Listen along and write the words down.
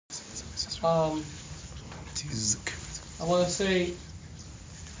I want to say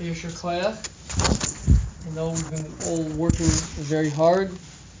Yesher Koach. I know we've been all working very hard.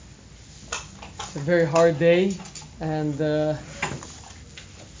 It's a very hard day, and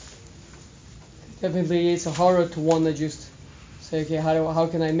definitely it's a horror to want to just say, okay, how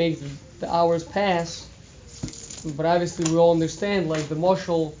can I make the hours pass? But obviously we all understand, like the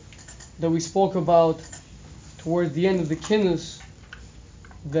mashal that we spoke about towards the end of the Kinnus,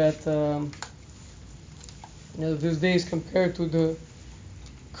 that this day is compared to the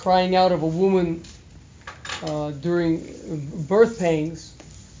crying out of a woman during birth pangs,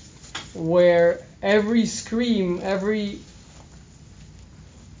 where every scream, every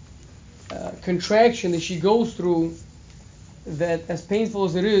contraction that she goes through, that as painful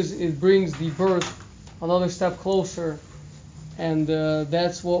as it is, it brings the birth another step closer, and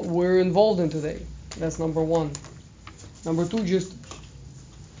that's what we're involved in today. That's number one. Number two, just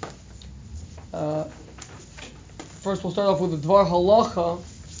first we'll start off with the Dvar Halacha.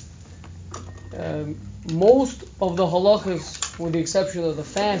 Most of the halachas, with the exception of the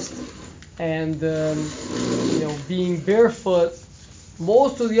fast and being barefoot,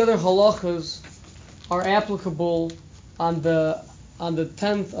 most of the other halachas are applicable on the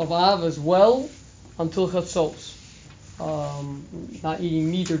 10th of Av as well until Chatzos. Not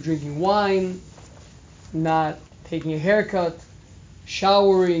eating meat or drinking wine, not taking a haircut,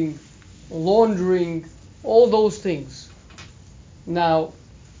 showering, laundering, all those things. Now,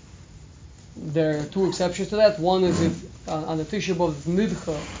 there are two exceptions to that. One is if on the Tisha B'Av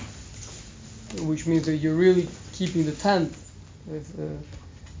Nidcha, which means that you're really keeping the 10th, if the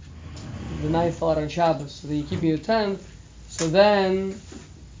 9th fell out on Shabbos, so then you're keeping the 10th, so then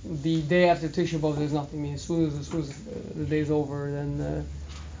the day after Tisha B'Av there's nothing. I mean, as soon as the day's over, then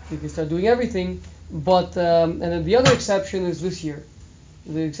you can start doing everything. But and then the other exception is this year.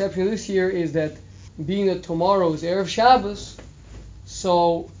 The exception this year is that being that tomorrow is Erev Shabbos,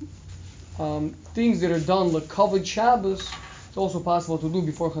 so things that are done like covered Shabbos, it's also possible to do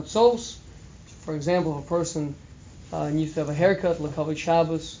before Chatzos. For example, if a person needs to have a haircut like covered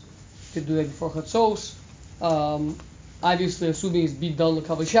Shabbos, you could do that before Chatzos. Obviously, assuming it's be done like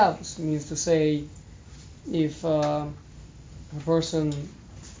covered Shabbos, it means to say if a person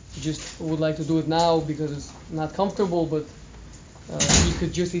just would like to do it now because it's not comfortable, but he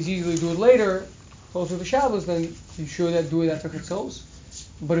could just as easily do it later, closer to Shabbos, then you should do it after Chatzos.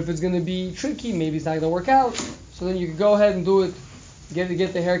 But if it's going to be tricky, maybe it's not going to work out, so then you can go ahead and do it, get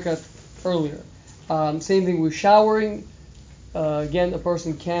the haircut earlier. Same thing with showering. Again, a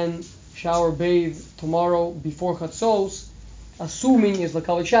person can shower, bathe tomorrow before Chatzos, assuming it's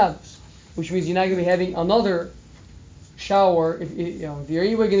L'Kavod Shabbos, which means you're not going to be having another shower. If you're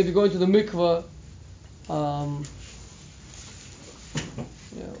anyway going to be going to the mikveh,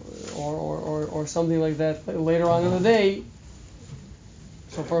 or something like that later on in the day.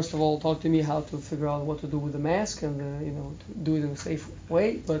 So first of all, talk to me how to figure out what to do with the mask and to do it in a safe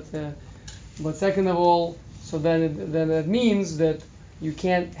way. But second of all, so then that means that you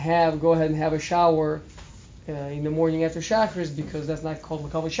can't go ahead and have a shower in the morning after Shacharis, because that's not called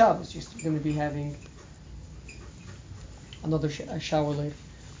L'Kavod Shabbos. You're going to be having another shower later.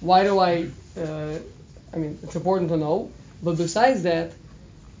 Why do it's important to know. But besides that,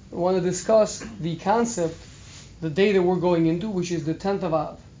 I want to discuss the concept, the day that we're going into, which is the 10th of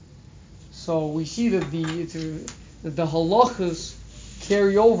Av. So we see that the halachas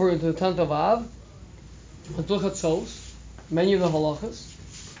carry over into the 10th of Av until Chatzos, many of the halachas.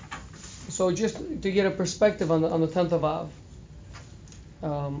 So just to get a perspective on the 10th of Av,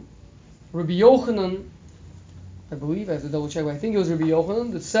 Rabbi Yochanan, I believe, I have to double check, but I think it was Rabbi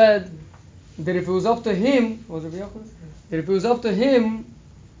Yochanan that said that if it was up to him, that if it was up to him,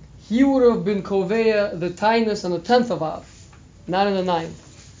 he would have been koveya the tainus on the 10th of Av, not on the 9th.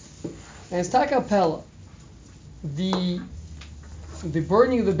 And it's takapella. The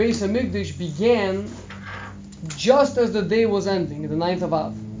burning of the Beis Hamikdash began just as the day was ending, the 9th of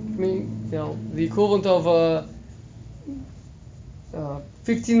Av. I mean, the equivalent of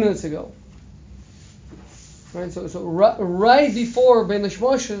 15 minutes ago. Right. So right before Ben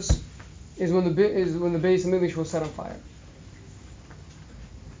Hashmoshes is when the Beis Hamikdash was set on fire.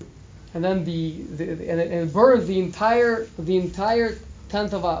 And then it burned the entire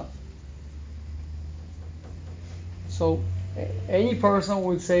 10th of Av. So any person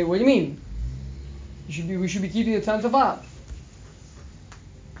would say, what do you mean? We should be keeping the 10th of Av.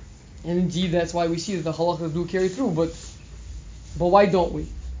 And indeed, that's why we see that the halachas do carry through. But why don't we?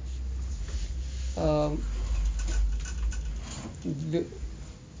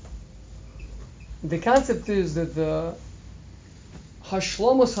 The concept is that the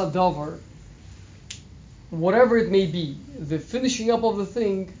Hashlomas Hadavar, whatever it may be, the finishing up of the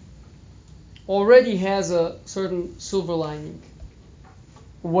thing already has a certain silver lining.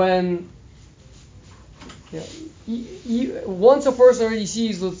 When once a person already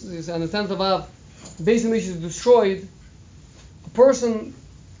sees on the 10th of Av, Beis Hamikdash is destroyed, a person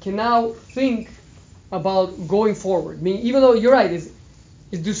can now think about going forward. I mean, even though you're right, it's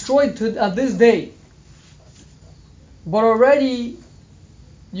destroyed at this day, but already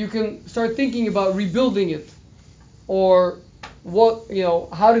you can start thinking about rebuilding it, or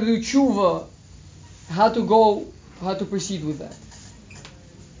how to do tshuva, how to proceed with that,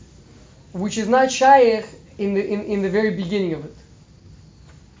 which is not shaykh in the very beginning of it.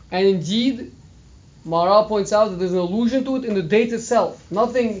 And indeed, Maharal points out that there's an allusion to it in the date itself.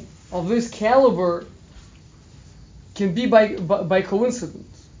 Nothing of this caliber can be by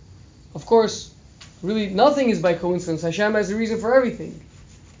coincidence. Of course, really nothing is by coincidence. Hashem has a reason for everything.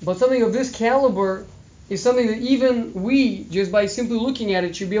 But something of this caliber is something that even we, just by simply looking at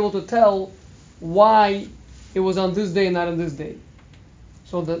it, should be able to tell why it was on this day and not on this day.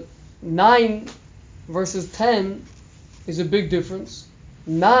 So the 9 versus 10 is a big difference.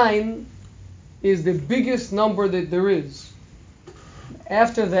 9 is the biggest number that there is.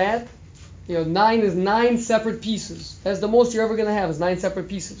 After that, 9 is 9 separate pieces. That's the most you're ever going to have, is 9 separate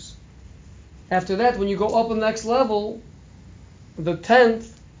pieces. After that, when you go up the next level, the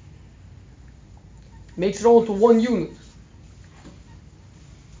 10th makes it all into one unit.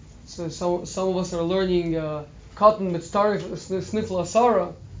 So some of us are learning Katan Mitzaref Snifla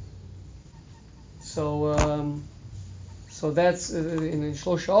Asara. So that's in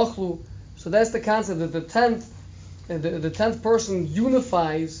Shlosha Achlu. So that's the concept that the 10th person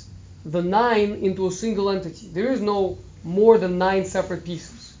unifies the 9 into a single entity. There is no more than 9 separate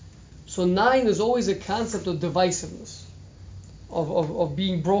pieces. So 9 is always a concept of divisiveness, of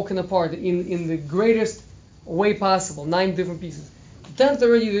being broken apart in the greatest way possible. 9 different pieces. The 10th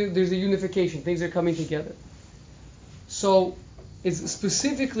already there's a unification. Things are coming together. So it's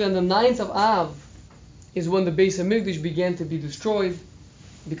specifically on the 9th of Av is when the Beis Hamikdash began to be destroyed,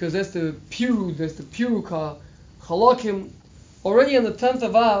 because that's the Piruk Halakim. Already on the 10th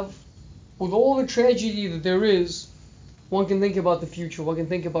of Av, with all the tragedy that there is, one can think about the future, one can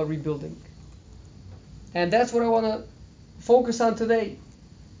think about rebuilding. And that's what I want to focus on today.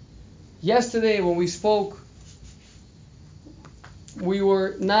 Yesterday when we spoke, we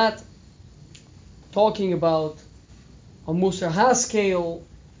were not talking about a Musar HaScale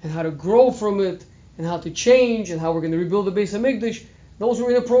and how to grow from it and how to change and how we're going to rebuild the Beis Hamikdash. Those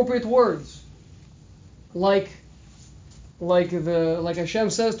were inappropriate words. Like Hashem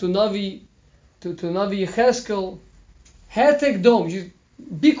says to Navi Yecheskel, Hetek Dom,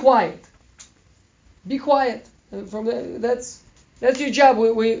 be quiet. Be quiet. And that's your job.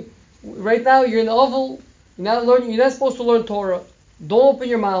 Right now you're in the oval. You're not supposed to learn Torah. Don't open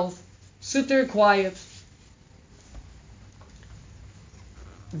your mouth. Sit there quiet.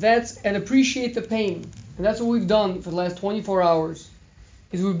 And appreciate the pain. And that's what we've done for the last 24 hours.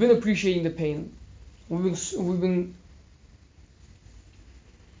 Is we've been appreciating the pain. We've been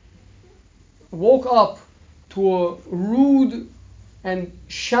woke up to a rude and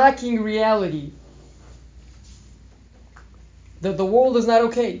shocking reality that the world is not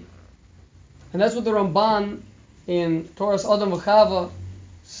okay. And that's what the Ramban in Torah's Adam V'Chava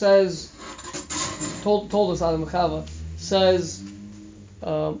says, told us Adam V'Chava, says,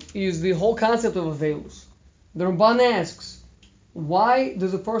 is the whole concept of Avelus. The Ramban asks, why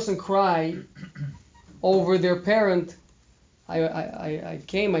does a person cry over their parent? I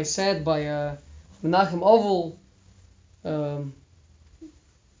sat by Menachem Oval,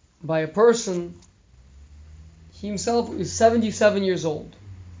 by a person. He himself is 77 years old.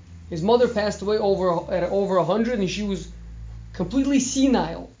 His mother passed away at over 100, and she was completely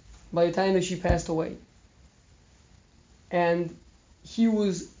senile by the time that she passed away. And he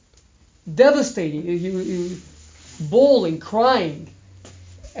was devastating. He was bawling, crying.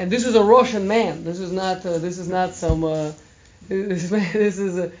 And this is a Russian man. This is not some. This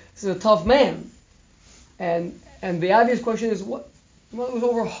is a tough man. And the obvious question is, what? His mother was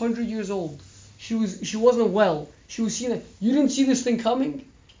over 100 years old. She wasn't well. She was senile. You didn't see this thing coming?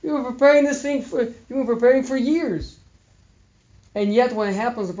 You were preparing for years. And yet when it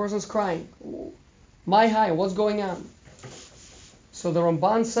happens, the person's crying. My high, what's going on? So the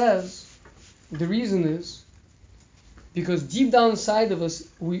Ramban says the reason is because deep down inside of us,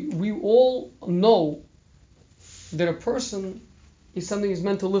 we all know that a person is something he's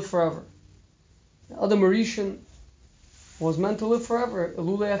meant to live forever. Adam Rishon was meant to live forever.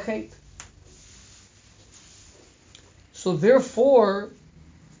 Elulei Achet. So therefore,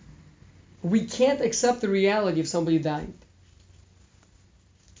 we can't accept the reality of somebody dying.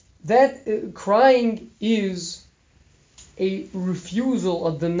 That crying is a refusal,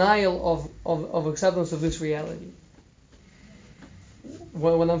 a denial of acceptance of this reality.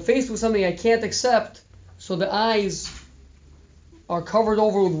 When I'm faced with something I can't accept, so the eyes are covered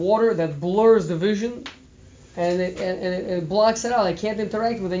over with water that blurs the vision, and it blocks it out. I can't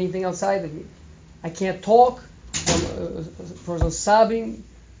interact with anything outside of me. I can't talk. A person sobbing,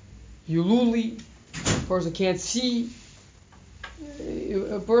 Yululi, a person can't see.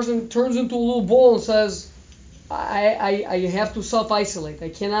 A person turns into a little ball and says, I have to self-isolate. I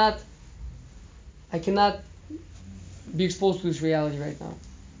cannot be exposed to this reality right now.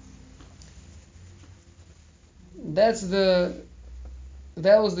 That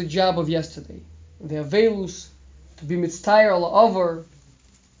was the job of yesterday. The Avelus, to be mitztayer al over.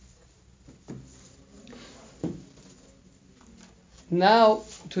 Now,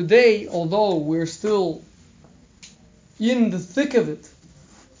 today, although we're still in the thick of it,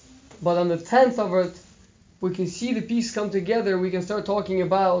 but on the 10th of it, we can see the piece come together. We can start talking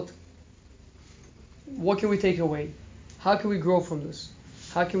about what can we take away? How can we grow from this?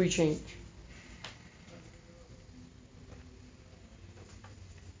 How can we change?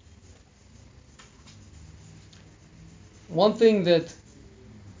 One thing that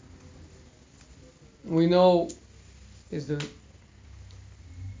we know is the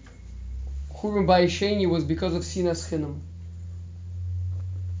Churban Bayis Sheni was because of Sinas Chinam.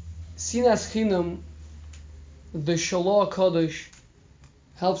 Sinas Chinam, the Shalah Kodesh,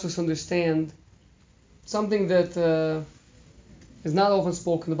 helps us understand something that is not often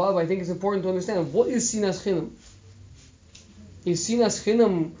spoken about, but I think it's important to understand. What is Sinas Chinam? Is Sinas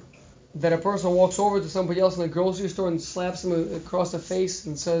Chinam that a person walks over to somebody else in the grocery store and slaps him across the face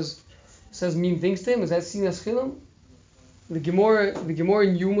and says mean things to him? Is that Sinas Chinam? The Gemara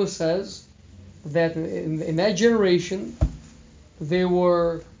in Yuma says that in that generation they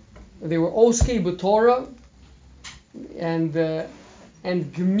were oskei b'Torah and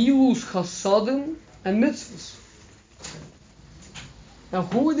gemilus chasadim and mitzvahs. Now,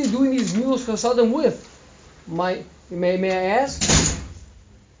 who are they doing these gemilus chasadim with? May I ask?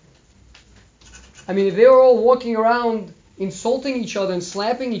 I mean, if they were all walking around insulting each other and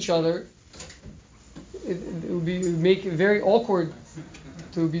slapping each other, it would make it very awkward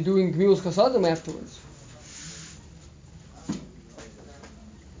to be doing gemilus chasadim afterwards.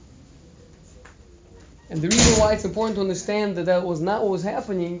 And the reason why it's important to understand that was not what was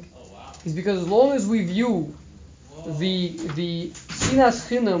happening is because as long as we view the sinas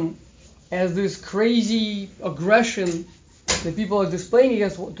chinam as this crazy aggression that people are displaying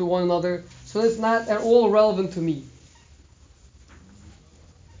against to one another, so that's not at all relevant to me.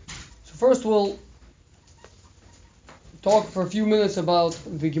 So first we'll talk for a few minutes about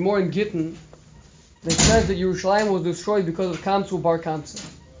the Gemara in Gittin that says that Yerushalayim was destroyed because of Kamsu Bar Kamsa.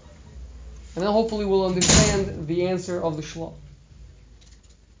 And then hopefully we'll understand the answer of the Shlah.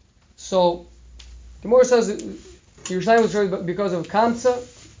 So, Gemara says that Yerushalayim was destroyed because of Kamsa,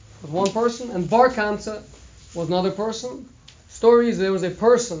 was one person, and Bar Kamsa was another person. Story is there was a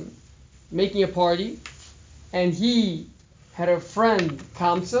person making a party, and he had a friend,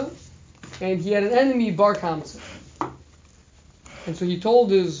 Kamsa, and he had an enemy, Bar Kamsa. And so he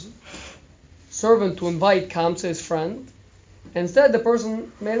told his servant to invite Kamsa, his friend. Instead, the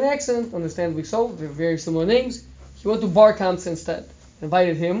person made an accident, understandably so, they're very similar names. He went to Bar Kamsa instead,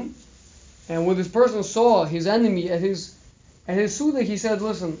 invited him, and when this person saw his enemy at his suda, he said,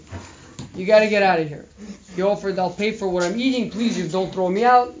 listen, you got to get out of here. He offered, I'll pay for what I'm eating, please just don't throw me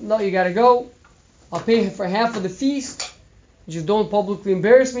out. No, you got to go. I'll pay for half of the feast, just don't publicly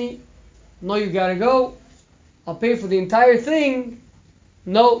embarrass me. No, you got to go. I'll pay for the entire thing.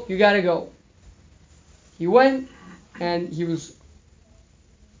 No, you got to go. He went, and he was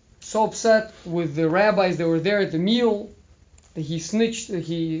so upset with the rabbis that were there at the meal that he snitched, that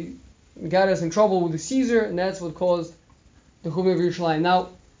he got us in trouble with the Caesar, and that's what caused the Churban of Yerushalayim. Now,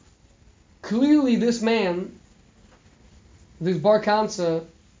 clearly this man, this Bar Kamsa,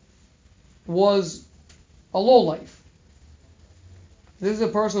 was a lowlife. This is a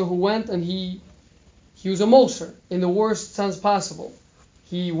person who went and he was a Moser, in the worst sense possible.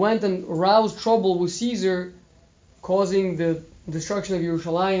 He went and aroused trouble with Caesar, causing the destruction of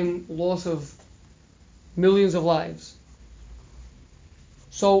Yerushalayim, loss of millions of lives.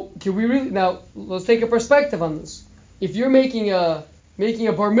 So, can we really now? Let's take a perspective on this. If you're making a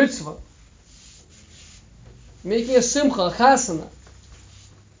bar mitzvah, making a simcha, a chasana,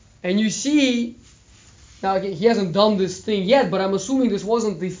 and you see, now again, he hasn't done this thing yet, but I'm assuming this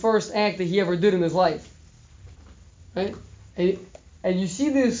wasn't the first act that he ever did in his life, right? And you see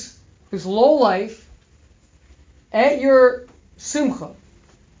this this lowlife, at your simcha.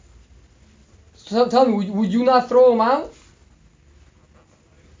 So tell me, would you not throw him out?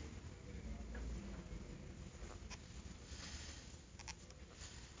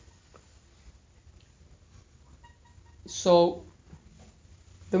 So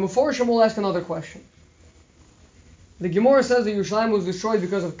the Meforshim will ask another question. The Gemara says that Yerushalayim was destroyed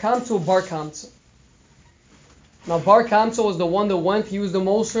because of Kamsa or Bar Kamsa. Now Bar Kamsa was the one that went, he was the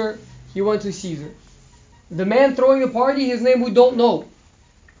Moser, he went to Caesar. The man throwing the party, his name we don't know.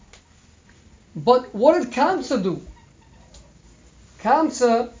 But what did Kamsa do?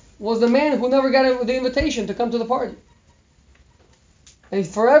 Kamsa was the man who never got the invitation to come to the party. And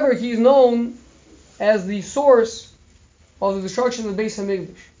forever he's known as the source of the destruction of the Beis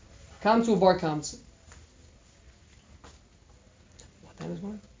HaMikdash. Kamsa or Bar Kamsa. What time is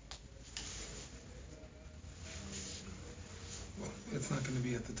mine? Well, it's not going to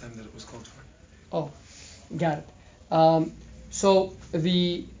be at the time that it was called for. Oh, got it. So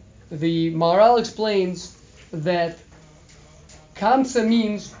the Maharal explains that Kamsa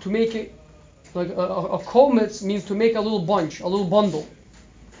means to make it, like a kometz means to make a little bunch, a little bundle,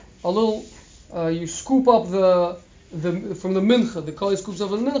 a little. You scoop up the from the mincha. The kohen scoops up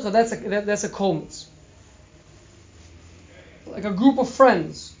the mincha. That's a kometz. Like a group of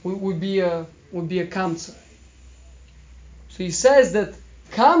friends would be a kamsa. So he says that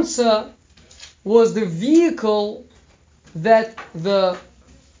kamsa was the vehicle that the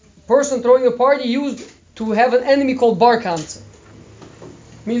person throwing a party used to have an enemy called Bar Kamsa.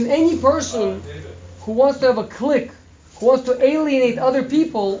 Means any person who wants to have a clique, who wants to alienate other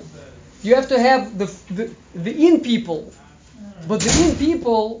people, you have to have the in people. But the in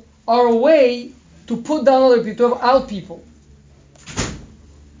people are a way to put down other people, to have out people.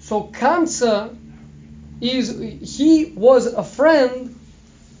 So Kamsa he was a friend,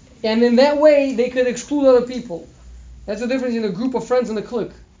 and in that way they could exclude other people. That's the difference in a group of friends and a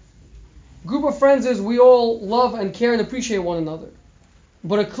clique. Group of friends is we all love and care and appreciate one another.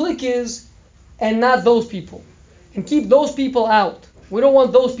 But a clique is, and not those people. And keep those people out. We don't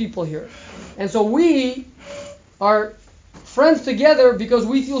want those people here. And so we are friends together because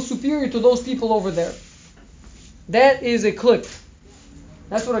we feel superior to those people over there. That is a clique.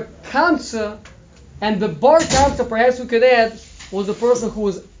 That's what a kamsa, and the bar kamsa, perhaps we could add, was the person who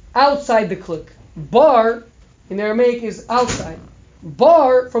was outside the clique. Bar, in Aramaic, is outside.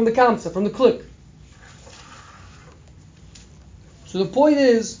 Bar from the kamsa, from the clique. So the point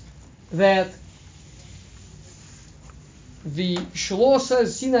is that the Shloh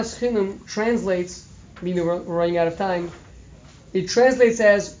says Sinas Chinam translates, meaning we're running out of time, it translates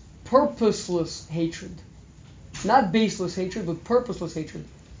as purposeless hatred. Not baseless hatred, but purposeless hatred.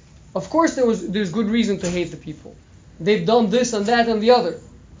 Of course there's good reason to hate the people. They've done this and that and the other.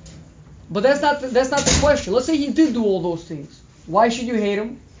 But that's not the question. Let's say he did do all those things. Why should you hate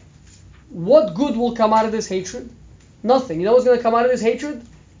him? What good will come out of this hatred? Nothing. You know what's going to come out of this hatred?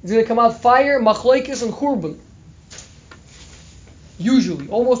 It's going to come out fire, machlokes, and churban. Usually,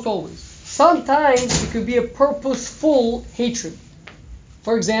 almost always. Sometimes it could be a purposeful hatred.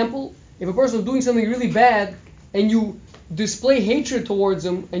 For example, if a person is doing something really bad and you display hatred towards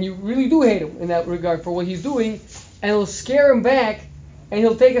him and you really do hate him in that regard for what he's doing, and it'll scare him back, and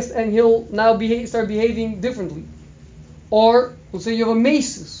he'll take us and he'll now start behaving differently. Or let's say you have a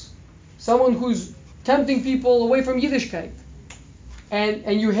masis, someone who's tempting people away from Yiddishkeit,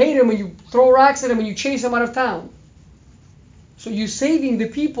 and you hate him and you throw rocks at him and you chase him out of town. So you're saving the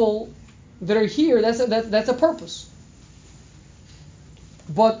people that are here. That's a purpose.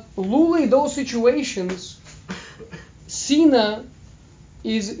 But luli those situations, Sina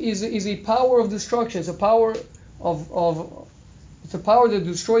is a power of destruction. It's a power it's a power that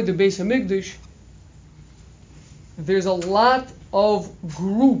destroyed the Beis HaMikdash. There's a lot of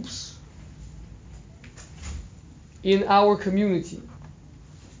groups in our community.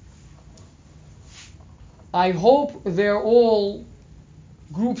 I hope they're all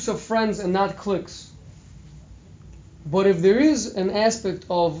groups of friends and not cliques. But if there is an aspect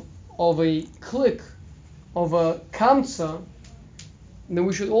of a clique, of a kamsa, then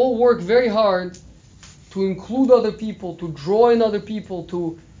we should all work very hard to include other people, to draw in other people,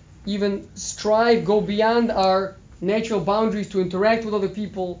 to even strive, go beyond our natural boundaries to interact with other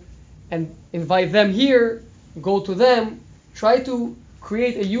people and invite them here, go to them, try to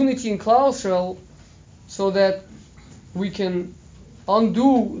create a unity in Klal Yisrael so that we can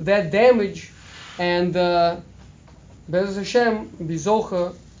undo that damage and Be'ez Hashem be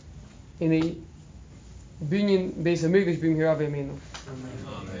zoche in a binyan Beis HaMikdash b'mihira v'yameinu.